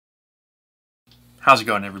How's it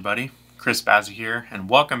going, everybody? Bazzy here, and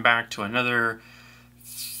welcome back to another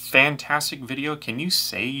fantastic video. Can you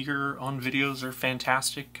say your own videos are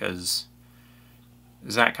fantastic? Because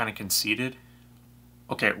is that kind of conceited?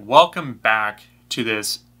 Okay, welcome back to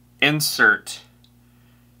this insert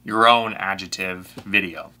your own adjective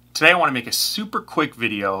video. Today I want to make a super quick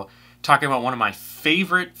video talking about one of my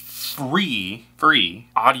favorite free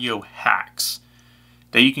audio hacks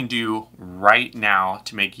that you can do right now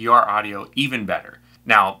to make your audio even better.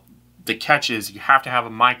 Now, the catch is you have to have a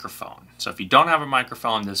microphone. So if you don't have a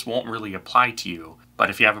microphone, this won't really apply to you. But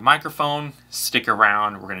if you have a microphone, stick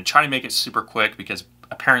around. We're going to try to make it super quick because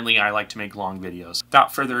apparently I like to make long videos.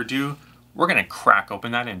 Without further ado, we're going to crack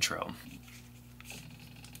open that intro.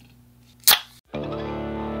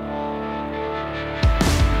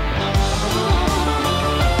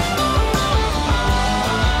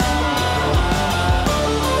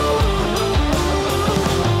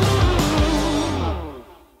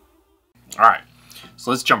 Alright, so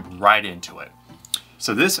let's jump right into it.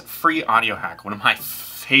 So this free audio hack, one of my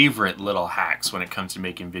favorite little hacks when it comes to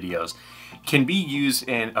making videos, can be used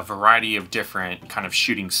in a variety of different kind of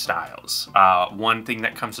shooting styles. One thing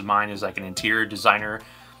that comes to mind is like an interior designer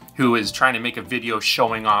who is trying to make a video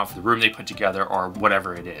showing off the room they put together or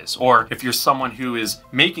whatever it is. Or if you're someone who is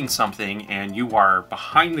making something and you are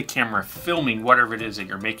behind the camera filming whatever it is that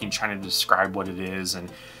you're making, trying to describe what it is and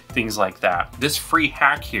things like that. This free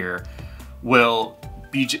hack here will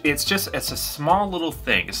be, it's a small little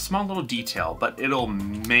thing, a small little detail, but it'll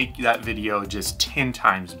make that video just 10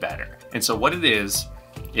 times better. And so what it is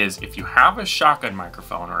if you have a shotgun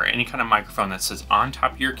microphone or any kind of microphone that sits on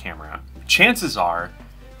top of your camera, chances are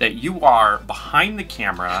that you are behind the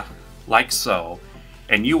camera like so,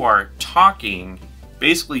 and you are talking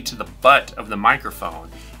basically to the butt of the microphone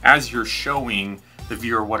as you're showing the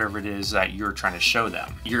viewer whatever it is that you're trying to show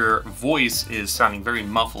them. Your voice is sounding very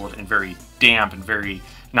muffled and very damp and very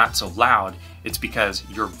not so loud. It's because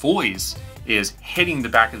your voice is hitting the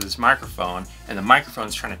back of this microphone and the microphone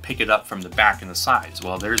is trying to pick it up from the back and the sides.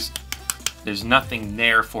 Well, there's nothing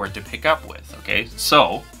there for it to pick up with, okay?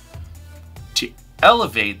 So to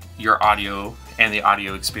elevate your audio and the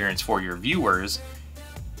audio experience for your viewers,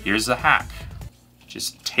 here's the hack.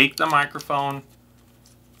 Just take the microphone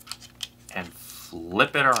and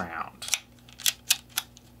flip it around.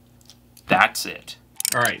 That's it.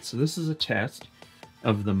 All right, so this is a test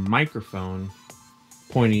of the microphone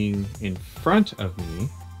pointing in front of me,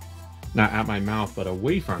 not at my mouth, but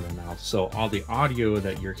away from my mouth. So all the audio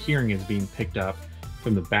that you're hearing is being picked up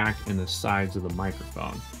from the back and the sides of the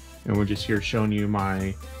microphone. And we're just here showing you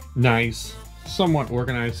my nice, somewhat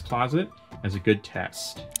organized closet as a good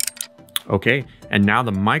test. Okay, and now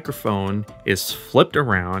the microphone is flipped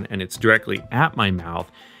around and it's directly at my mouth.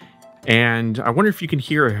 And I wonder if you can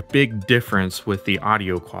hear a big difference with the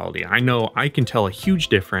audio quality. I know I can tell a huge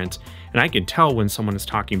difference, and I can tell when someone is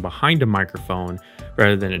talking behind a microphone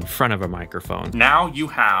rather than in front of a microphone. Now you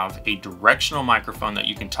have a directional microphone that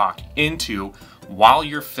you can talk into while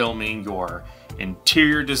you're filming your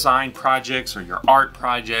interior design projects or your art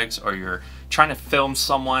projects, or you're trying to film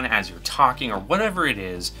someone as you're talking or whatever it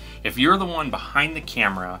is. If you're the one behind the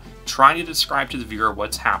camera trying to describe to the viewer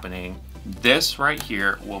what's happening, this right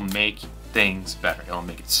here will make things better. It'll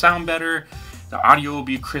make it sound better. The audio will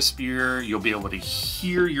be crispier. You'll be able to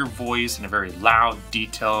hear your voice in a very loud,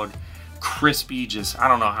 detailed, crispy, just, I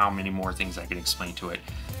don't know how many more things I can explain to it.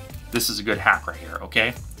 This is a good hack right here,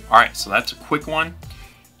 okay? All right, so that's a quick one.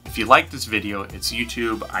 If you like this video, it's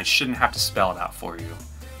YouTube. I shouldn't have to spell it out for you.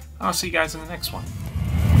 I'll see you guys in the next one.